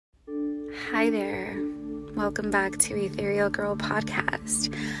Hi there. Welcome back to Ethereal Girl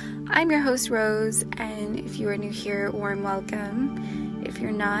Podcast. I'm your host, Rose, and if you are new here, warm welcome. If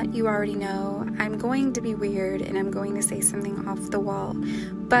you're not, you already know I'm going to be weird and I'm going to say something off the wall,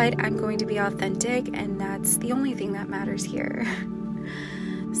 but I'm going to be authentic, and that's the only thing that matters here.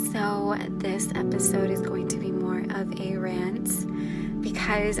 So this episode is going to be more of a rant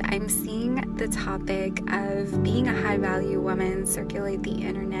because I'm seeing the topic of being a high-value woman circulate the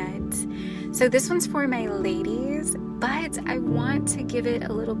internet. So this one's for my ladies, but I want to give it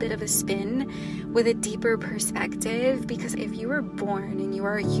a little bit of a spin with a deeper perspective, because if you were born and you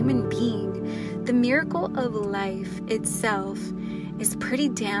are a human being, the miracle of life itself is pretty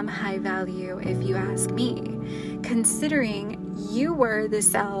damn high value if you ask me, considering you were the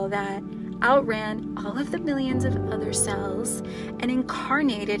cell that outran all of the millions of other cells and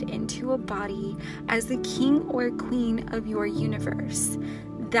incarnated into a body as the king or queen of your universe.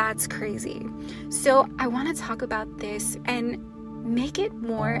 That's crazy. So I want to talk about this and make it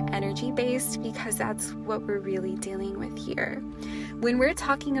more energy based, because that's what we're really dealing with here. When we're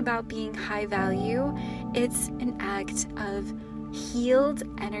talking about being high value, it's an act of healed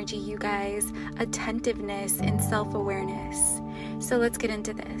energy, you guys, attentiveness and self-awareness. So let's get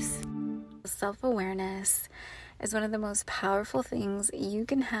into this. Self-awareness is one of the most powerful things you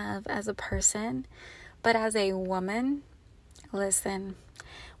can have as a person, but as a woman, listen,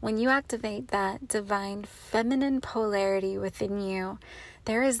 when you activate that divine feminine polarity within you,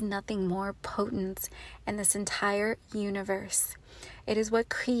 there is nothing more potent in this entire universe. It is what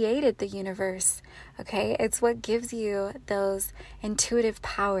created the universe, okay? It's what gives you those intuitive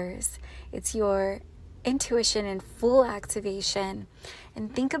powers. It's your intuition in full activation.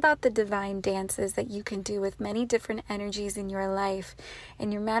 And think about the divine dances that you can do with many different energies in your life,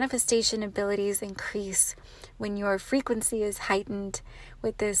 and your manifestation abilities increase when your frequency is heightened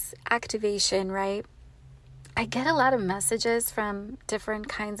with this activation, right? I get a lot of messages from different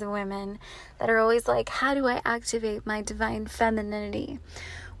kinds of women that are always like, how do I activate my divine femininity?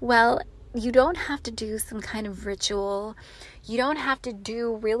 Well, you don't have to do some kind of ritual. You don't have to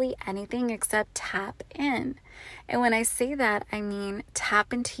do really anything except tap in. And when I say that, I mean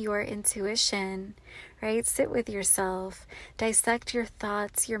tap into your intuition, right? Sit with yourself, dissect your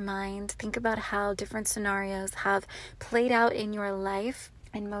thoughts, your mind, think about how different scenarios have played out in your life,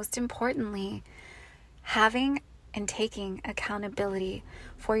 and most importantly, having and taking accountability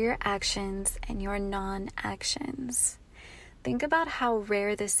for your actions and your non-actions. Think about how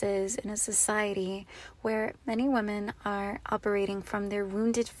rare this is in a society where many women are operating from their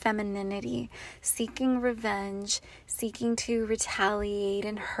wounded femininity, seeking revenge, seeking to retaliate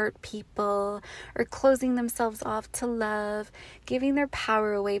and hurt people, or closing themselves off to love, giving their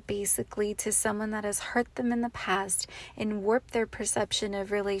power away basically to someone that has hurt them in the past and warped their perception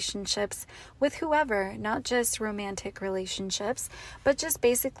of relationships with whoever, not just romantic relationships, but just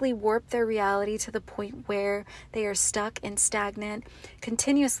basically warp their reality to the point where they are stuck and stagnant,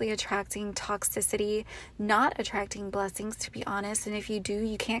 continuously attracting toxicity, not attracting blessings, to be honest. And if you do,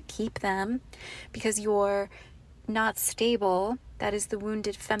 you can't keep them because you're not stable. That is the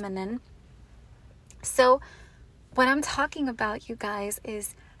wounded feminine. So what I'm talking about, you guys,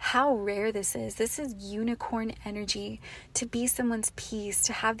 is how rare this is. This is unicorn energy, to be someone's peace,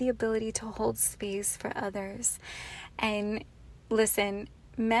 to have the ability to hold space for others. And listen,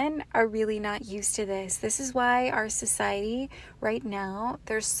 men are really not used to this. This is why our society right now,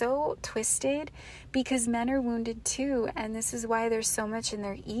 they're so twisted, because men are wounded too. And this is why there's so much in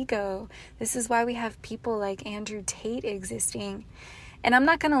their ego. This is why we have people like Andrew Tate existing. And I'm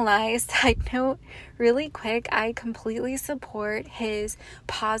not going to lie, side note, really quick, I completely support his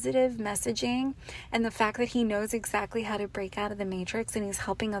positive messaging and the fact that he knows exactly how to break out of the matrix, and he's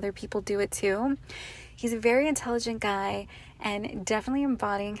helping other people do it too. He's a very intelligent guy and definitely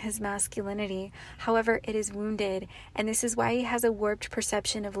embodying his masculinity. However, it is wounded, and this is why he has a warped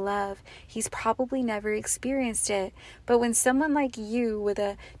perception of love. He's probably never experienced it. But when someone like you with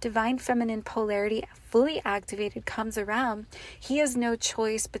a divine feminine polarity fully activated comes around, he has no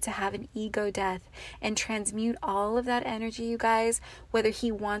choice but to have an ego death and transmute all of that energy, you guys, whether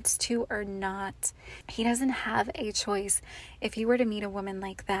he wants to or not. He doesn't have a choice if he were to meet a woman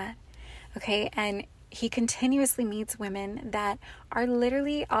like that. Okay, and he continuously meets women that are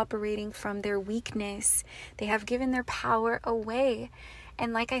literally operating from their weakness. They have given their power away.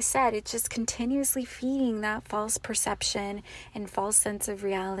 And like I said, it's just continuously feeding that false perception and false sense of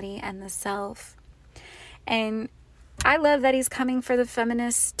reality and the self. And I love that he's coming for the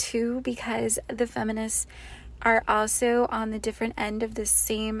feminists too, because the feminists are also on the different end of the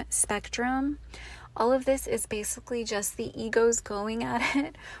same spectrum. All of this is basically just the egos going at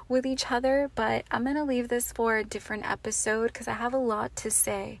it with each other, but I'm going to leave this for a different episode because I have a lot to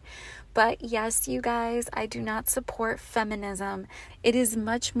say. But yes, you guys, I do not support feminism. It is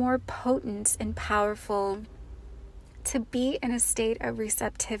much more potent and powerful to be in a state of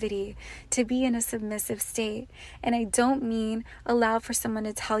receptivity, to be in a submissive state. And I don't mean allow for someone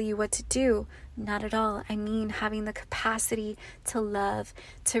to tell you what to do. Not at all. I mean having the capacity to love,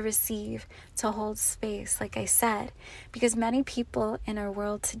 to receive, to hold space, like I said. Because many people in our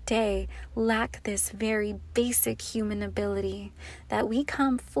world today lack this very basic human ability that we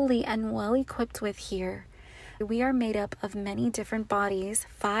come fully and well equipped with here. We are made up of many different bodies,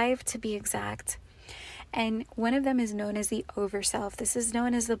 5 to be exact. And one of them is known as the overself. This is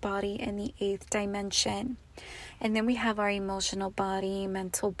known as the body in the 8th dimension. And then we have our emotional body,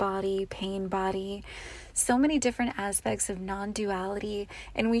 mental body, pain body, so many different aspects of non-duality,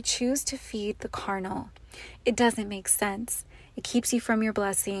 and we choose to feed the carnal. It doesn't make sense. It keeps you from your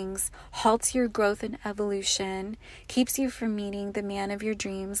blessings, halts your growth and evolution, keeps you from meeting the man of your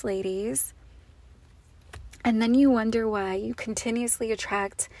dreams, ladies. And then you wonder why you continuously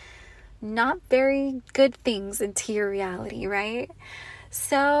attract not very good things into your reality, right?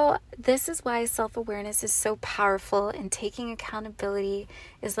 So this is why self-awareness is so powerful, and taking accountability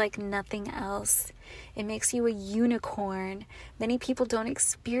is like nothing else. It makes you a unicorn. Many people don't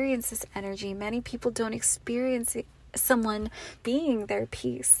experience this energy. Many people don't experience someone being their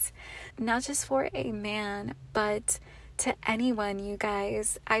peace. Not just for a man, but to anyone, you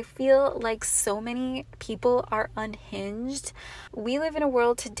guys. I feel like so many people are unhinged. We live in a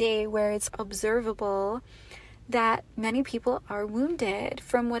world today where it's observable that many people are wounded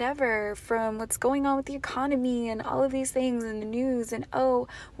from what's going on with the economy and all of these things in the news, and oh,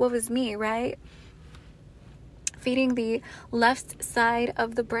 what was me, right? Feeding the left side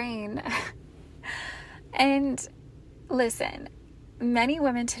of the brain. And listen, many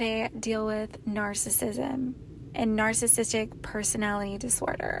women today deal with narcissism and narcissistic personality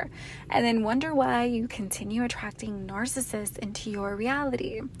disorder, and then wonder why you continue attracting narcissists into your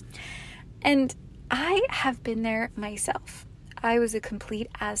reality. And I have been there myself. I was a complete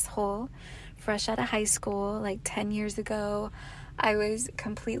asshole fresh out of high school, like 10 years ago. I was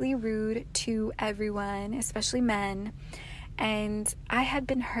completely rude to everyone, especially men, and I had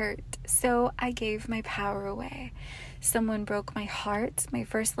been hurt, so I gave my power away. Someone broke my heart, my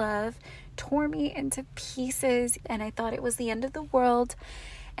first love, tore me into pieces, and I thought it was the end of the world.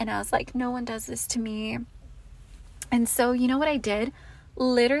 And I was like, no one does this to me. And so, you know what I did?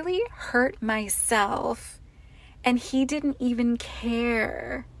 Literally hurt myself. And he didn't even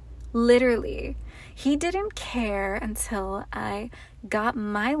care. Literally. He didn't care until I got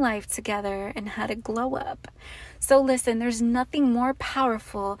my life together and had a glow up. So listen, there's nothing more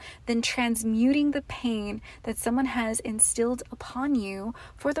powerful than transmuting the pain that someone has instilled upon you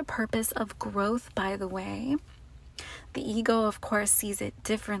for the purpose of growth, by the way. The ego, of course, sees it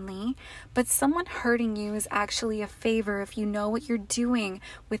differently, but someone hurting you is actually a favor if you know what you're doing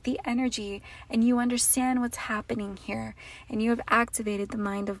with the energy and you understand what's happening here and you have activated the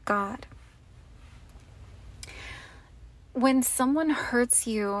mind of God. When someone hurts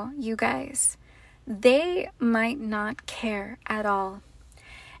you, you guys, they might not care at all.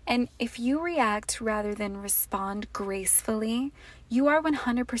 And if you react rather than respond gracefully, you are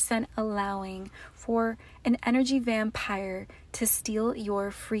 100% allowing for an energy vampire to steal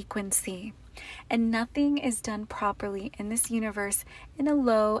your frequency. And nothing is done properly in this universe in a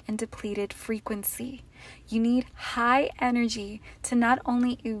low and depleted frequency. You need high energy to not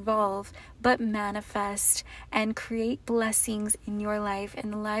only evolve, but manifest and create blessings in your life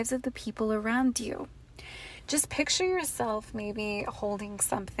and the lives of the people around you. Just picture yourself maybe holding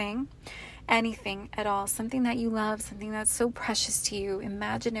something, anything at all, something that you love, something that's so precious to you.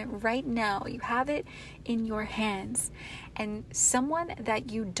 Imagine it right now. You have it in your hands, and someone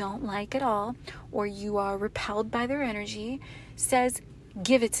that you don't like at all, or you are repelled by their energy, says,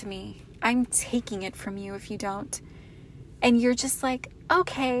 "Give it to me. I'm taking it from you if you don't." And you're just like,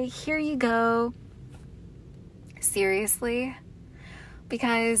 "Okay, here you go." Seriously?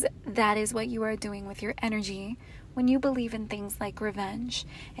 Because that is what you are doing with your energy when you believe in things like revenge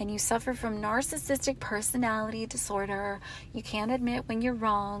and you suffer from narcissistic personality disorder. You can't admit when you're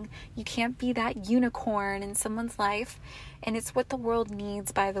wrong. You can't be that unicorn in someone's life. And it's what the world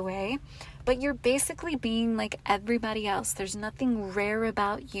needs, by the way. But you're basically being like everybody else. There's nothing rare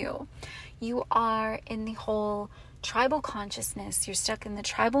about you. You are in the whole tribal consciousness. You're stuck in the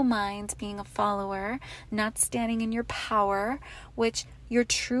tribal mind, being a follower, not standing in your power, which Your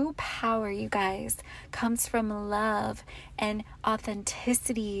true power, you guys, comes from love and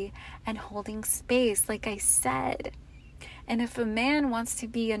authenticity and holding space, like I said. And if a man wants to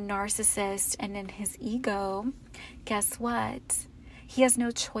be a narcissist and in his ego, guess what? He has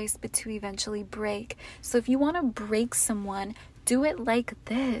no choice but to eventually break. So if you want to break someone, do it like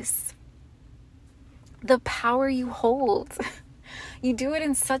this. The power you hold. You do it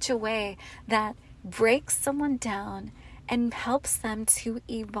in such a way that breaks someone down and helps them to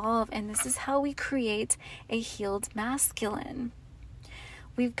evolve. And this is how we create a healed masculine.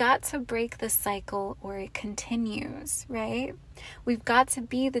 We've got to break the cycle or it continues, right? We've got to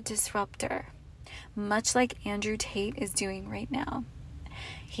be the disruptor, much like Andrew Tate is doing right now.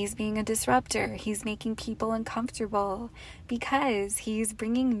 He's being a disruptor. He's making people uncomfortable because he's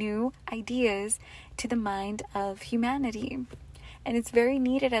bringing new ideas to the mind of humanity. And it's very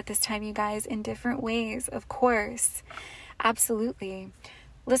needed at this time, you guys, in different ways, of course. Absolutely.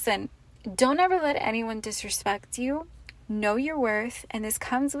 Listen, don't ever let anyone disrespect you. Know your worth, and this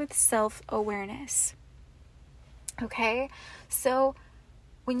comes with self-awareness. Okay? So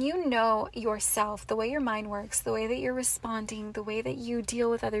when you know yourself, the way your mind works, the way that you're responding, the way that you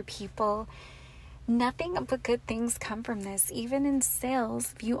deal with other people, nothing but good things come from this. Even in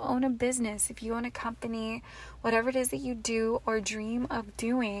sales, if you own a business, if you own a company, whatever it is that you do or dream of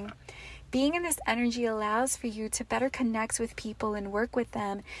doing, being in this energy allows for you to better connect with people and work with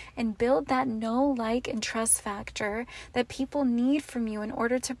them and build that know, like, and trust factor that people need from you in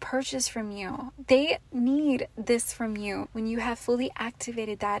order to purchase from you. They need this from you. When you have fully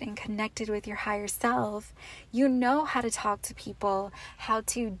activated that and connected with your higher self, you know how to talk to people, how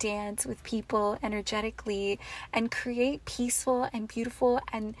to dance with people energetically, and create peaceful and beautiful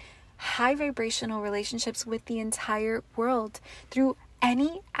and high vibrational relationships with the entire world through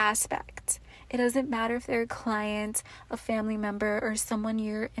any aspect. It doesn't matter if they're a client, a family member, or someone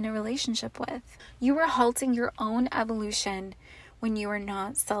you're in a relationship with. You are halting your own evolution when you are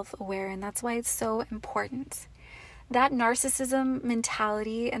not self-aware, and that's why it's so important. That narcissism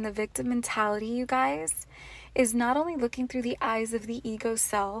mentality and the victim mentality, you guys, is not only looking through the eyes of the ego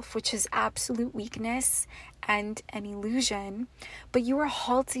self, which is absolute weakness and an illusion, but you are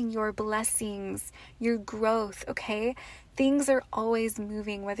halting your blessings, your growth, okay? Things are always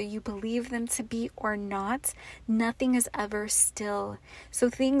moving, whether you believe them to be or not. Nothing is ever still. So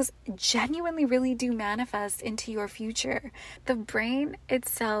things genuinely really do manifest into your future. The brain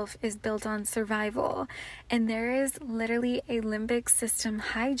itself is built on survival, and there is literally a limbic system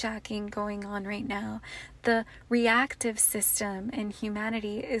hijacking going on right now. The reactive system in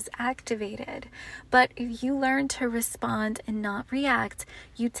humanity is activated. But if you learn to respond and not react,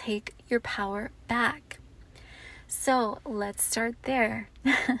 you take your power back. So let's start there.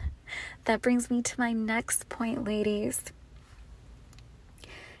 That brings me to my next point, ladies.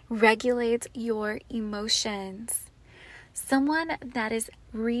 Regulate your emotions. Someone that is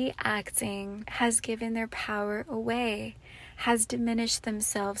reacting has given their power away, has diminished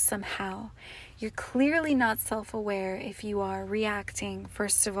themselves somehow. You're clearly not self-aware if you are reacting,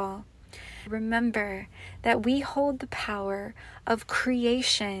 first of all. Remember that we hold the power of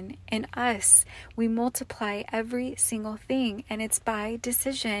creation in us. We multiply every single thing, and it's by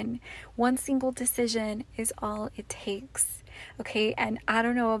decision. One single decision is all it takes. Okay, and I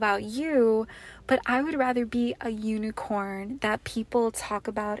don't know about you, but I would rather be a unicorn that people talk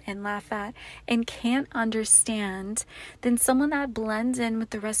about and laugh at and can't understand than someone that blends in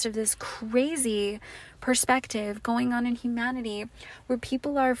with the rest of this crazy perspective going on in humanity, where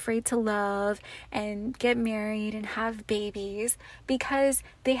people are afraid to love and get married and have babies because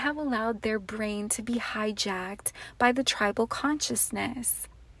they have allowed their brain to be hijacked by the tribal consciousness.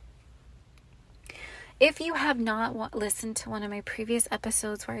 If you have not listened to one of my previous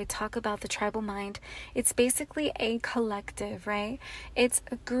episodes where I talk about the tribal mind, it's basically a collective, right? It's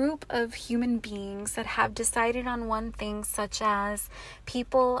a group of human beings that have decided on one thing, such as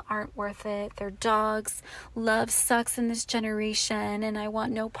people aren't worth it, they're dogs, love sucks in this generation, and I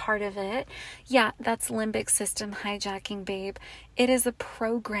want no part of it. Yeah, that's limbic system hijacking, babe. It is a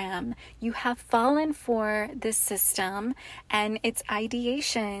program. You have fallen for this system and its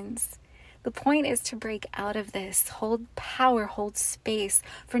ideations. The point is to break out of this, hold power, hold space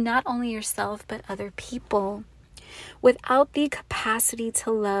for not only yourself, but other people. Without the capacity to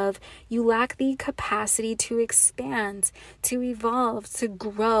love, you lack the capacity to expand, to evolve, to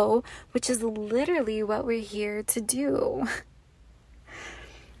grow, which is literally what we're here to do.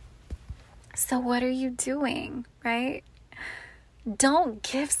 So what are you doing, right? Don't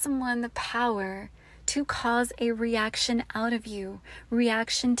give someone the power to cause a reaction out of you.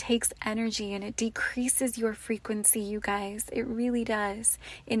 Reaction takes energy and it decreases your frequency, you guys. It really does,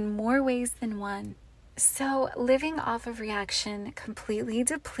 in more ways than one. So living off of reaction completely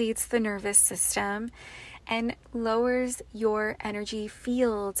depletes the nervous system and lowers your energy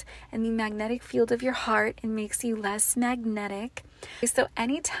field and the magnetic field of your heart and makes you less magnetic. So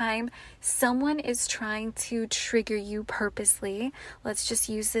anytime someone is trying to trigger you purposely, let's just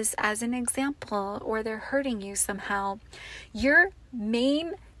use this as an example, or they're hurting you somehow, your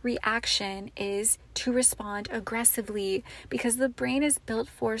main reaction is to respond aggressively because the brain is built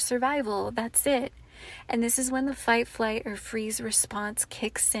for survival. That's it. And this is when the fight, flight, or freeze response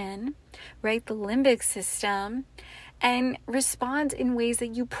kicks in, right? The limbic system, and responds in ways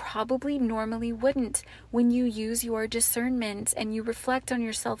that you probably normally wouldn't when you use your discernment and you reflect on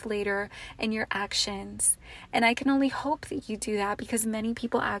yourself later and your actions. And I can only hope that you do that because many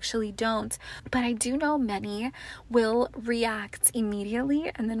people actually don't. But I do know many will react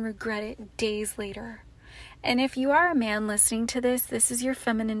immediately and then regret it days later. And if you are a man listening to this, this is your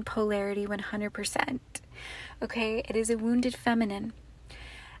feminine polarity 100%. Okay, it is a wounded feminine.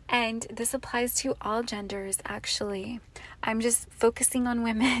 And this applies to all genders, actually. I'm just focusing on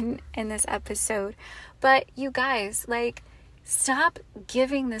women in this episode. But you guys, stop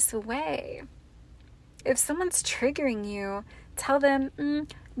giving this away. If someone's triggering you, tell them,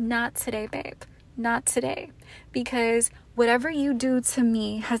 not today, babe. Not today. Because whatever you do to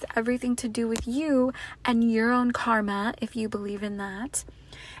me has everything to do with you and your own karma, if you believe in that.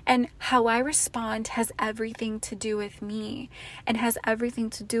 And how I respond has everything to do with me and has everything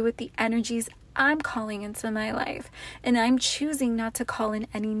to do with the energies I'm calling into my life. And I'm choosing not to call in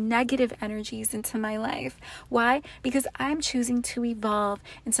any negative energies into my life. Why? Because I'm choosing to evolve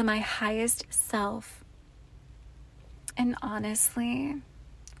into my highest self. And honestly,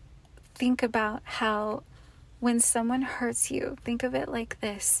 think about how when someone hurts you, think of it like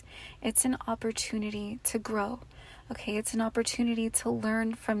this. It's an opportunity to grow. Okay, it's an opportunity to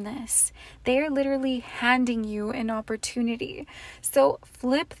learn from this. They are literally handing you an opportunity. So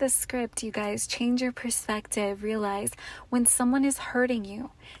flip the script, you guys. Change your perspective. Realize when someone is hurting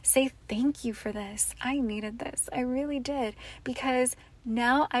you, say thank you for this. I needed this. I really did. Because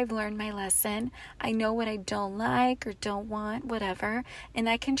now I've learned my lesson. I know what I don't like or don't want, whatever, and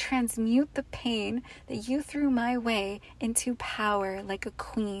I can transmute the pain that you threw my way into power like a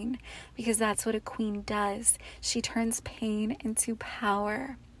queen, because that's what a queen does. She turns pain into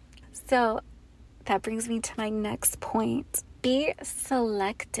power. So that brings me to my next point. Be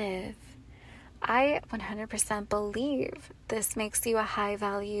selective. I 100% believe this makes you a high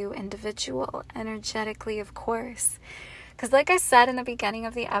value individual, energetically, of course. Because like I said in the beginning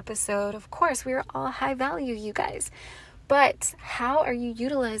of the episode, of course, we are all high value, you guys. But how are you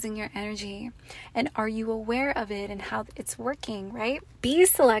utilizing your energy? And are you aware of it and how it's working, right? Be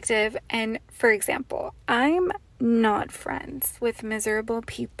selective. And for example, I'm not friends with miserable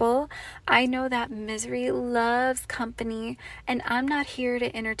people. I know that misery loves company, and I'm not here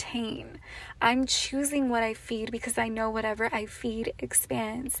to entertain. I'm choosing what I feed because I know whatever I feed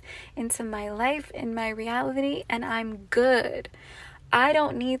expands into my life and my reality, and I'm good. I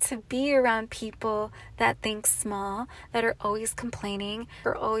don't need to be around people that think small, that are always complaining,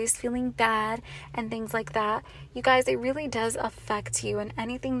 or always feeling bad, and things like that. You guys, it really does affect you, and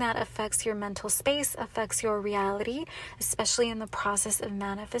anything that affects your mental space affects your reality, especially in the process of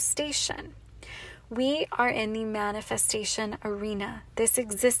manifestation. We are in the manifestation arena. This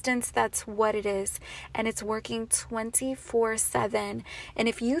existence, that's what it is. And it's working 24/7. And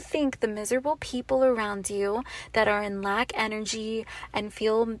if you think the miserable people around you that are in lack energy and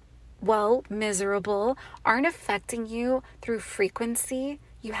feel, miserable, aren't affecting you through frequency,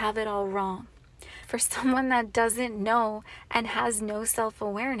 you have it all wrong. For someone that doesn't know and has no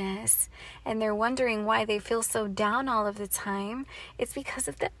self-awareness, and they're wondering why they feel so down all of the time, it's because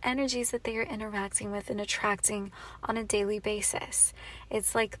of the energies that they are interacting with and attracting on a daily basis.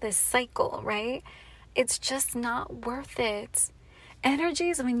 It's like this cycle, right? It's just not worth it.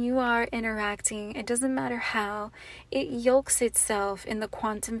 Energies, when you are interacting, it doesn't matter how, it yokes itself in the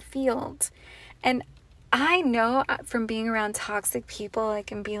quantum field. And I know from being around toxic people, I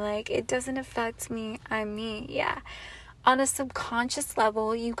can be like, it doesn't affect me, I'm me. Yeah. On a subconscious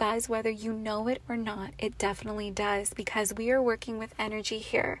level, you guys, whether you know it or not, it definitely does, because we are working with energy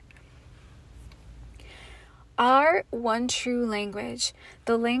here. Our one true language,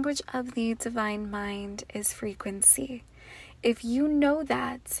 the language of the divine mind, is frequency. If you know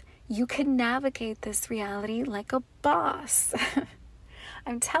that, you can navigate this reality like a boss.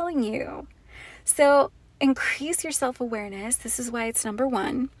 I'm telling you. So increase your self-awareness. This is why it's number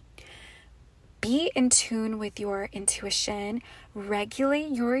one. Be in tune with your intuition,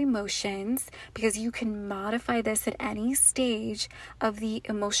 regulate your emotions, because you can modify this at any stage of the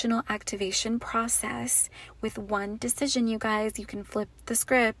emotional activation process with one decision, you guys. You can flip the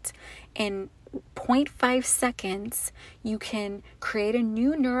script in 0.5 seconds. You can create a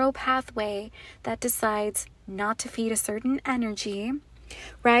new neural pathway that decides not to feed a certain energy,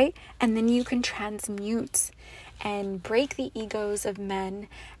 right? And then you can transmute and break the egos of men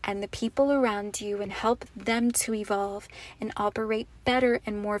and the people around you and help them to evolve and operate better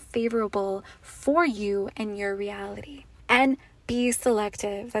and more favorable for you and your reality. And be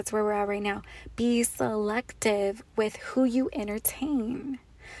selective. That's where we're at right now. Be selective with who you entertain.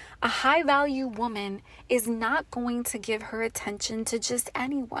 A high value woman is not going to give her attention to just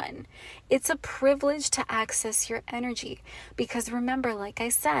anyone. It's a privilege to access your energy, because remember, like I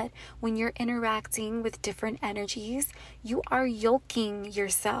said, when you're interacting with different energies, you are yoking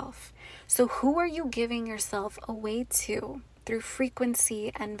yourself. So who are you giving yourself away to through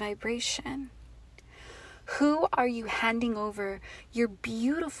frequency and vibration? Who are you handing over your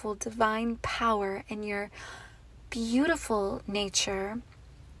beautiful divine power and your beautiful nature?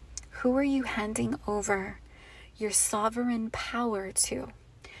 Who are you handing over your sovereign power to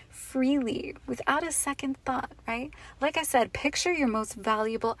freely, without a second thought, right? Like I said, picture your most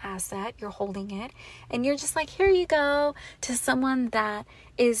valuable asset. You're holding it and you're just like, here you go, to someone that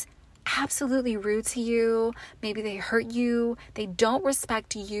is absolutely rude to you. Maybe they hurt you. They don't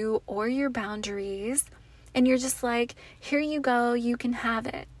respect you or your boundaries. And you're just like, here you go, you can have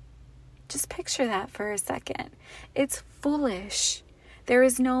it. Just picture that for a second. It's foolish.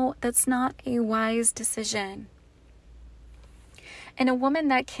 That's not a wise decision. And a woman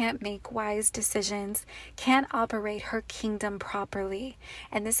that can't make wise decisions can't operate her kingdom properly.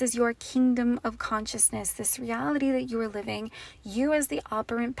 And this is your kingdom of consciousness, this reality that you are living. You as the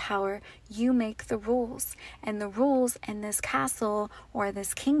operant power, you make the rules. And the rules in this castle or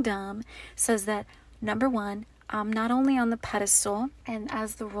this kingdom says that, number one, I'm not only on the pedestal, and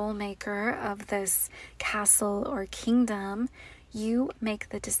as the rule maker of this castle or kingdom, you make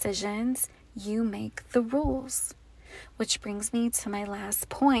the decisions, you make the rules. Which brings me to my last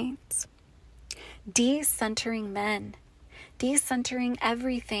point. Decentering men. Decentering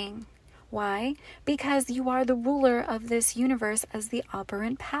everything. Why? Because you are the ruler of this universe as the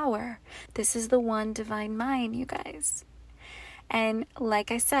operant power. This is the one divine mind, you guys. And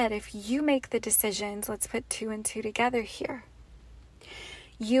like I said, if you make the decisions, let's put 2 and 2 together here.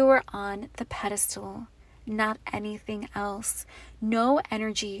 You are on the pedestal, not anything else. No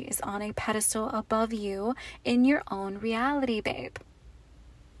energy is on a pedestal above you in your own reality, babe.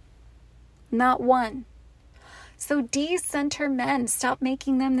 Not one. So decenter men. Stop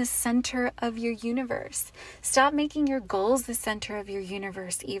making them the center of your universe. Stop making your goals the center of your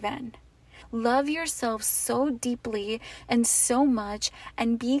universe even. Love yourself so deeply and so much,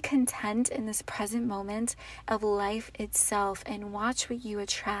 and be content in this present moment of life itself, and watch what you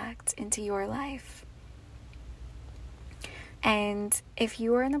attract into your life. And if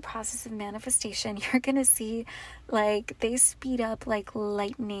you are in the process of manifestation, you're going to see like they speed up like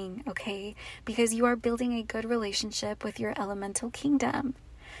lightning, okay? Because you are building a good relationship with your elemental kingdom.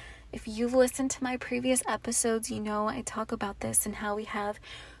 If you've listened to my previous episodes, you know I talk about this and how we have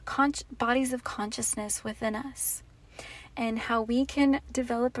bodies of consciousness within us, and how we can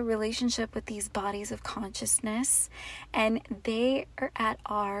develop a relationship with these bodies of consciousness, and they are at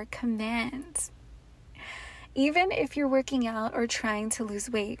our command. Even if you're working out or trying to lose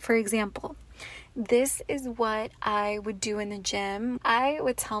weight, for example, this is what I would do in the gym. I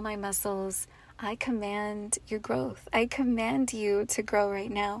would tell my muscles, I command your growth. I command you to grow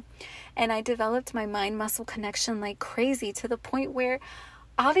right now. And I developed my mind-muscle connection like crazy, to the point where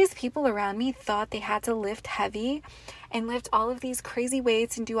all these people around me thought they had to lift heavy and lift all of these crazy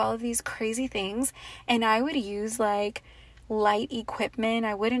weights and do all of these crazy things. And I would use like light equipment.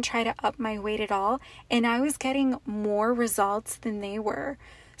 I wouldn't try to up my weight at all. And I was getting more results than they were.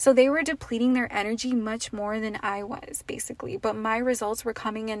 So they were depleting their energy much more than I was, basically. But my results were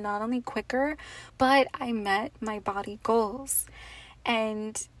coming in not only quicker, but I met my body goals.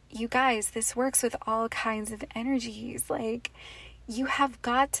 And you guys, this works with all kinds of energies. Like, you have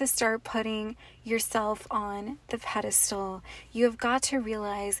got to start putting yourself on the pedestal. You have got to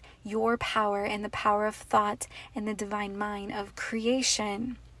realize your power and the power of thought and the divine mind of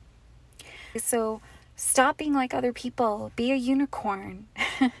creation. So stop being like other people. Be a unicorn.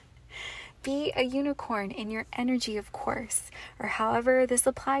 Be a unicorn in your energy, of course, or however this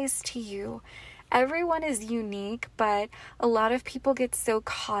applies to you. Everyone is unique, but a lot of people get so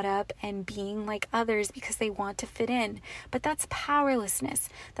caught up in being like others because they want to fit in. But that's powerlessness.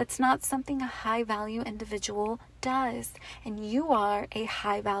 That's not something a high value individual does. And you are a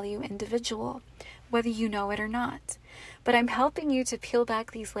high value individual, whether you know it or not. But I'm helping you to peel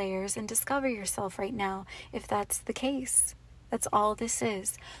back these layers and discover yourself right now, if that's the case. That's all this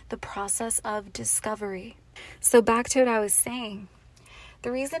is, the process of discovery. So back to what I was saying.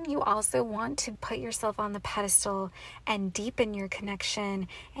 The reason you also want to put yourself on the pedestal and deepen your connection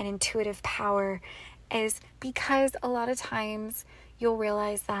and intuitive power is because a lot of times you'll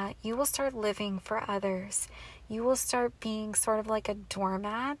realize that you will start living for others. You will start being sort of like a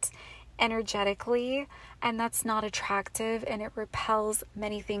doormat energetically, and that's not attractive, and it repels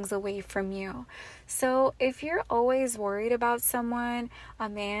many things away from you. So if you're always worried about someone, a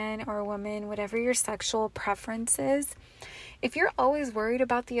man or a woman, whatever your sexual preference is, if you're always worried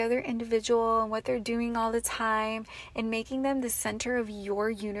about the other individual and what they're doing all the time and making them the center of your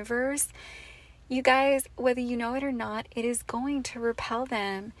universe, you guys, whether you know it or not, it is going to repel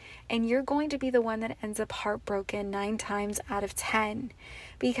them, and you're going to be the one that ends up heartbroken 9 times out of 10,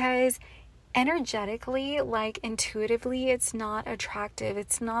 because energetically, like intuitively, it's not attractive.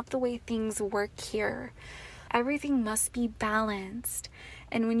 It's not the way things work here. Everything must be balanced.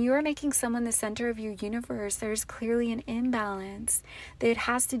 And when you are making someone the center of your universe, there's clearly an imbalance that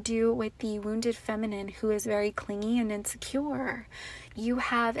has to do with the wounded feminine who is very clingy and insecure. You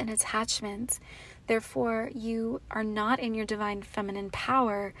have an attachment. Therefore, you are not in your divine feminine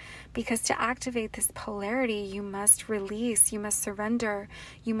power, because to activate this polarity, you must release, you must surrender,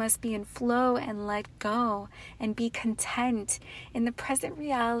 you must be in flow and let go and be content in the present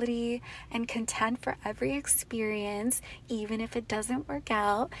reality and content for every experience. Even if it doesn't work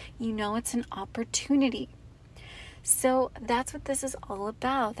out, you know it's an opportunity. So that's what this is all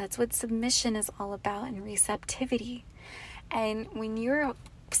about. That's what submission is all about, and receptivity. And when you're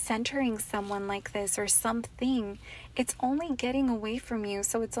centering someone like this or something, it's only getting away from you.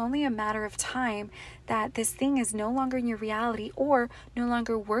 So it's only a matter of time that this thing is no longer in your reality, or no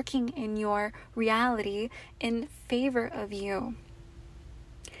longer working in your reality in favor of you.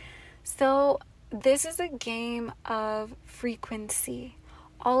 So this is a game of frequency.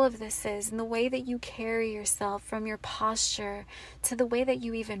 All of this is, and the way that you carry yourself, from your posture to the way that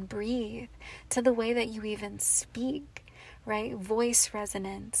you even breathe, to the way that you even speak, right? Voice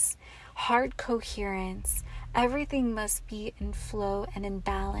resonance, heart coherence, everything must be in flow and in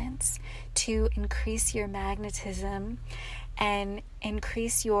balance to increase your magnetism and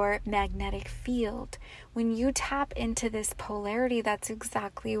increase your magnetic field. When you tap into this polarity, that's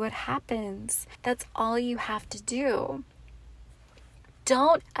exactly what happens. That's all you have to do.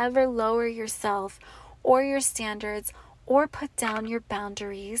 Don't ever lower yourself or your standards or put down your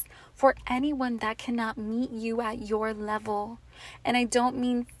boundaries for anyone that cannot meet you at your level. And I don't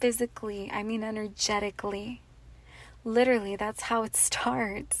mean physically, I mean energetically. Literally, that's how it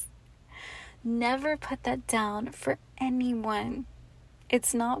starts. Never put that down for anyone.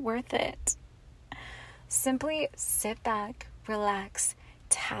 It's not worth it. Simply sit back, relax,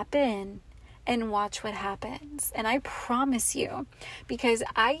 tap in, and watch what happens. And I promise you, because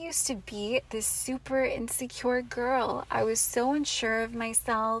I used to be this super insecure girl. I was so unsure of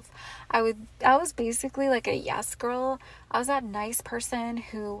myself. I was basically like a yes girl. I was that nice person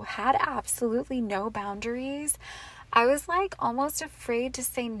who had absolutely no boundaries. I was like almost afraid to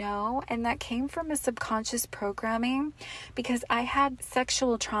say no, and that came from a subconscious programming, because I had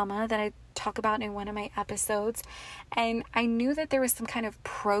sexual trauma that I talk about in one of my episodes, and I knew that there was some kind of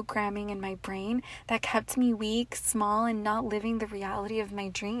programming in my brain that kept me weak, small, and not living the reality of my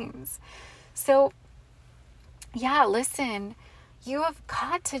dreams. So yeah, listen, you have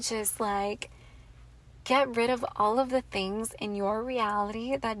got to just like get rid of all of the things in your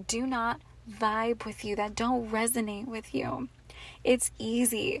reality that do not vibe with you, that don't resonate with you. It's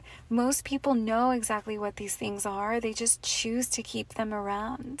easy. Most people know exactly what these things are. They just choose to keep them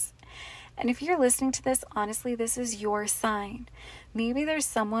around. And if you're listening to this, honestly, this is your sign. Maybe there's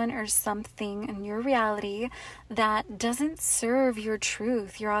someone or something in your reality that doesn't serve your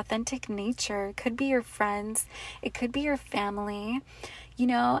truth, your authentic nature. It could be your friends, it could be your family,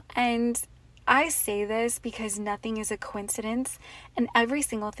 and I say this because nothing is a coincidence, and every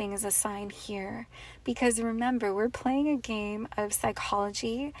single thing is a sign here. Because remember, we're playing a game of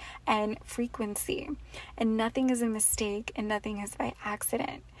psychology and frequency, and nothing is a mistake and nothing is by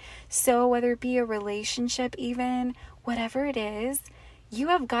accident. So whether it be a relationship, even whatever it is, you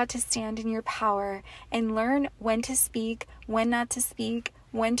have got to stand in your power and learn when to speak, when not to speak,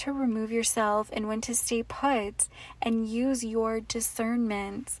 when to remove yourself, and when to stay put, and use your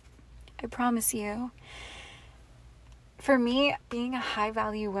discernment. I promise you. For me, being a high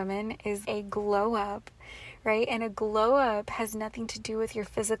value woman is a glow up, right? And a glow up has nothing to do with your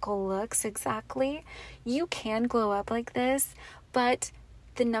physical looks exactly. You can glow up like this, but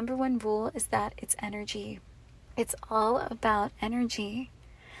the number one rule is that it's energy. It's all about energy.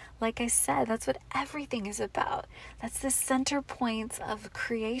 Like I said, that's what everything is about. That's the center points of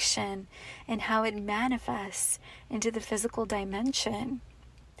creation and how it manifests into the physical dimension.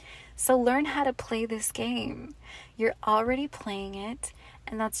 So learn how to play this game. You're already playing it,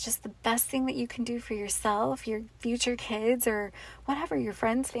 and that's just the best thing that you can do for yourself, your future kids, or whatever, your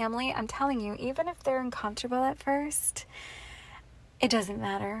friends, family. I'm telling you, even if they're uncomfortable at first, it doesn't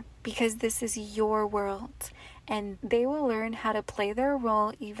matter, because this is your world, and they will learn how to play their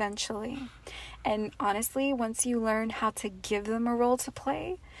role eventually. And honestly, once you learn how to give them a role to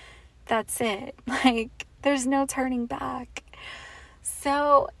play, that's it. Like, there's no turning back.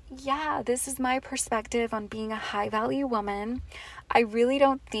 So yeah, this is my perspective on being a high value woman. I really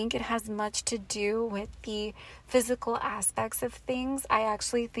don't think it has much to do with the physical aspects of things. I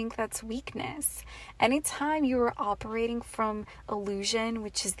actually think that's weakness. Anytime you are operating from illusion,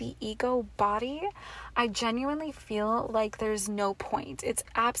 which is the ego body, I genuinely feel like there's no point. It's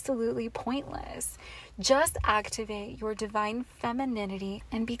absolutely pointless. Just activate your divine femininity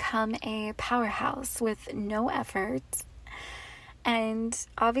and become a powerhouse with no effort. And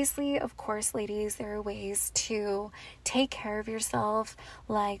obviously, of course, ladies, there are ways to take care of yourself.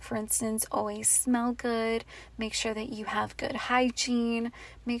 Like, for instance, always smell good. Make sure that you have good hygiene.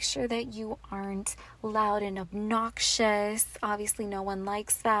 Make sure that you aren't loud and obnoxious. Obviously, no one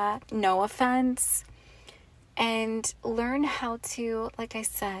likes that. No offense. And learn how to, like I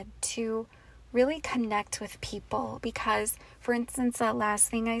said, to really connect with people. Because, for instance, that last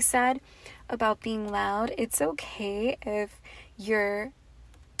thing I said about being loud, it's okay if you're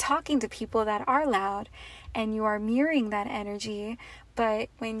talking to people that are loud and you are mirroring that energy. But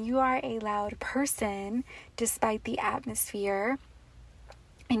when you are a loud person, despite the atmosphere,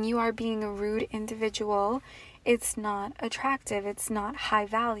 and you are being a rude individual, it's not attractive. It's not high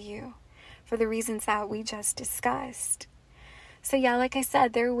value for the reasons that we just discussed. So yeah, like I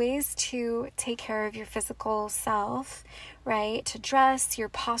said, there are ways to take care of your physical self, right? To dress, your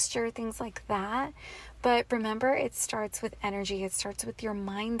posture, things like that. But remember, it starts with energy. It starts with your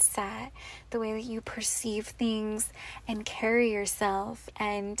mindset, the way that you perceive things and carry yourself.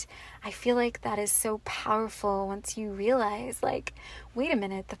 And I feel like that is so powerful once you realize, like, wait a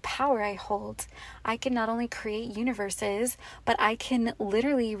minute, the power I hold. I can not only create universes, but I can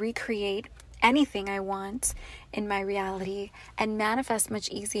literally recreate anything I want in my reality and manifest much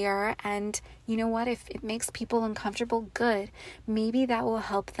easier. And you know what? If it makes people uncomfortable, good. Maybe that will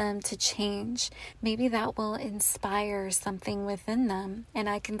help them to change. Maybe that will inspire something within them. And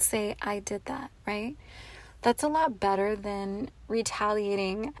I can say, I did that, right? That's a lot better than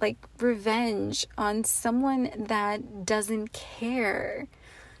retaliating, like revenge on someone that doesn't care.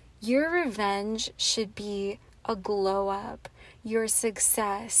 Your revenge should be a glow up, your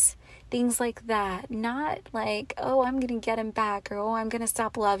success, things like that. Not like, oh, I'm going to get him back, or oh, I'm going to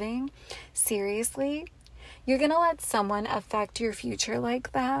stop loving. Seriously? You're going to let someone affect your future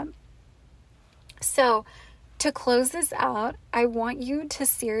like that? So, to close this out, I want you to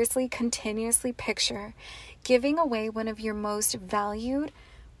seriously, continuously picture giving away one of your most valued,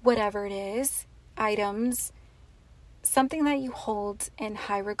 whatever it is, items, something that you hold in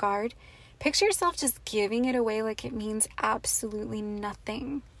high regard. Picture yourself just giving it away like it means absolutely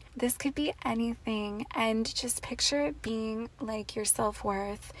nothing. This could be anything, and just picture it being like your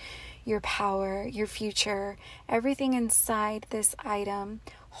self-worth, your power, your future. Everything inside this item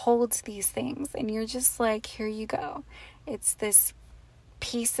holds these things, and you're just like, here you go. It's this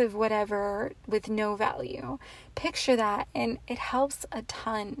piece of whatever with no value. Picture that, and it helps a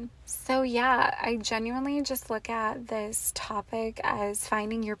ton. So yeah, I genuinely just look at this topic as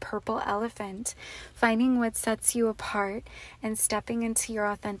finding your purple elephant, finding what sets you apart, and stepping into your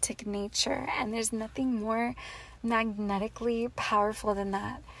authentic nature. And there's nothing more magnetically powerful than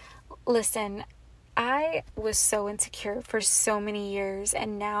that. Listen, I was so insecure for so many years,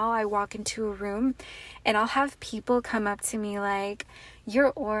 and now I walk into a room and I'll have people come up to me like,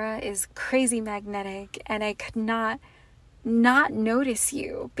 your aura is crazy magnetic, and I could not notice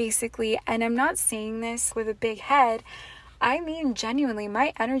you, basically. And I'm not saying this with a big head. I mean, genuinely,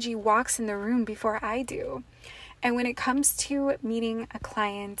 my energy walks in the room before I do. And when it comes to meeting a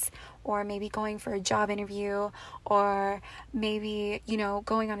client, or maybe going for a job interview, or maybe,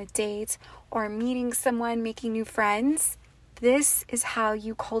 going on a date, or meeting someone, making new friends, this is how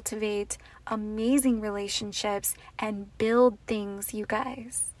you cultivate amazing relationships and build things, you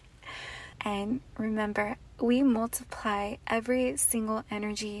guys. And remember, we multiply every single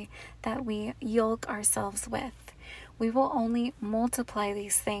energy that we yoke ourselves with. We will only multiply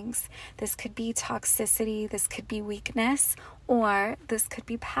these things. This could be toxicity, this could be weakness, or this could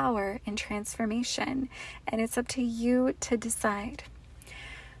be power and transformation. And it's up to you to decide.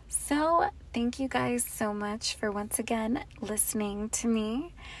 So, thank you guys so much for once again listening to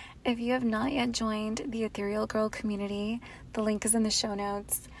me. If you have not yet joined the Ethereal Girl community, the link is in the show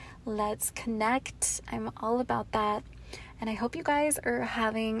notes. Let's connect. I'm all about that. And I hope you guys are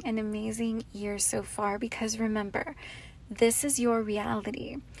having an amazing year so far, because remember, this is your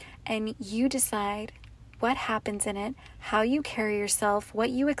reality and you decide what happens in it, how you carry yourself, what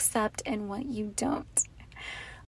you accept and what you don't.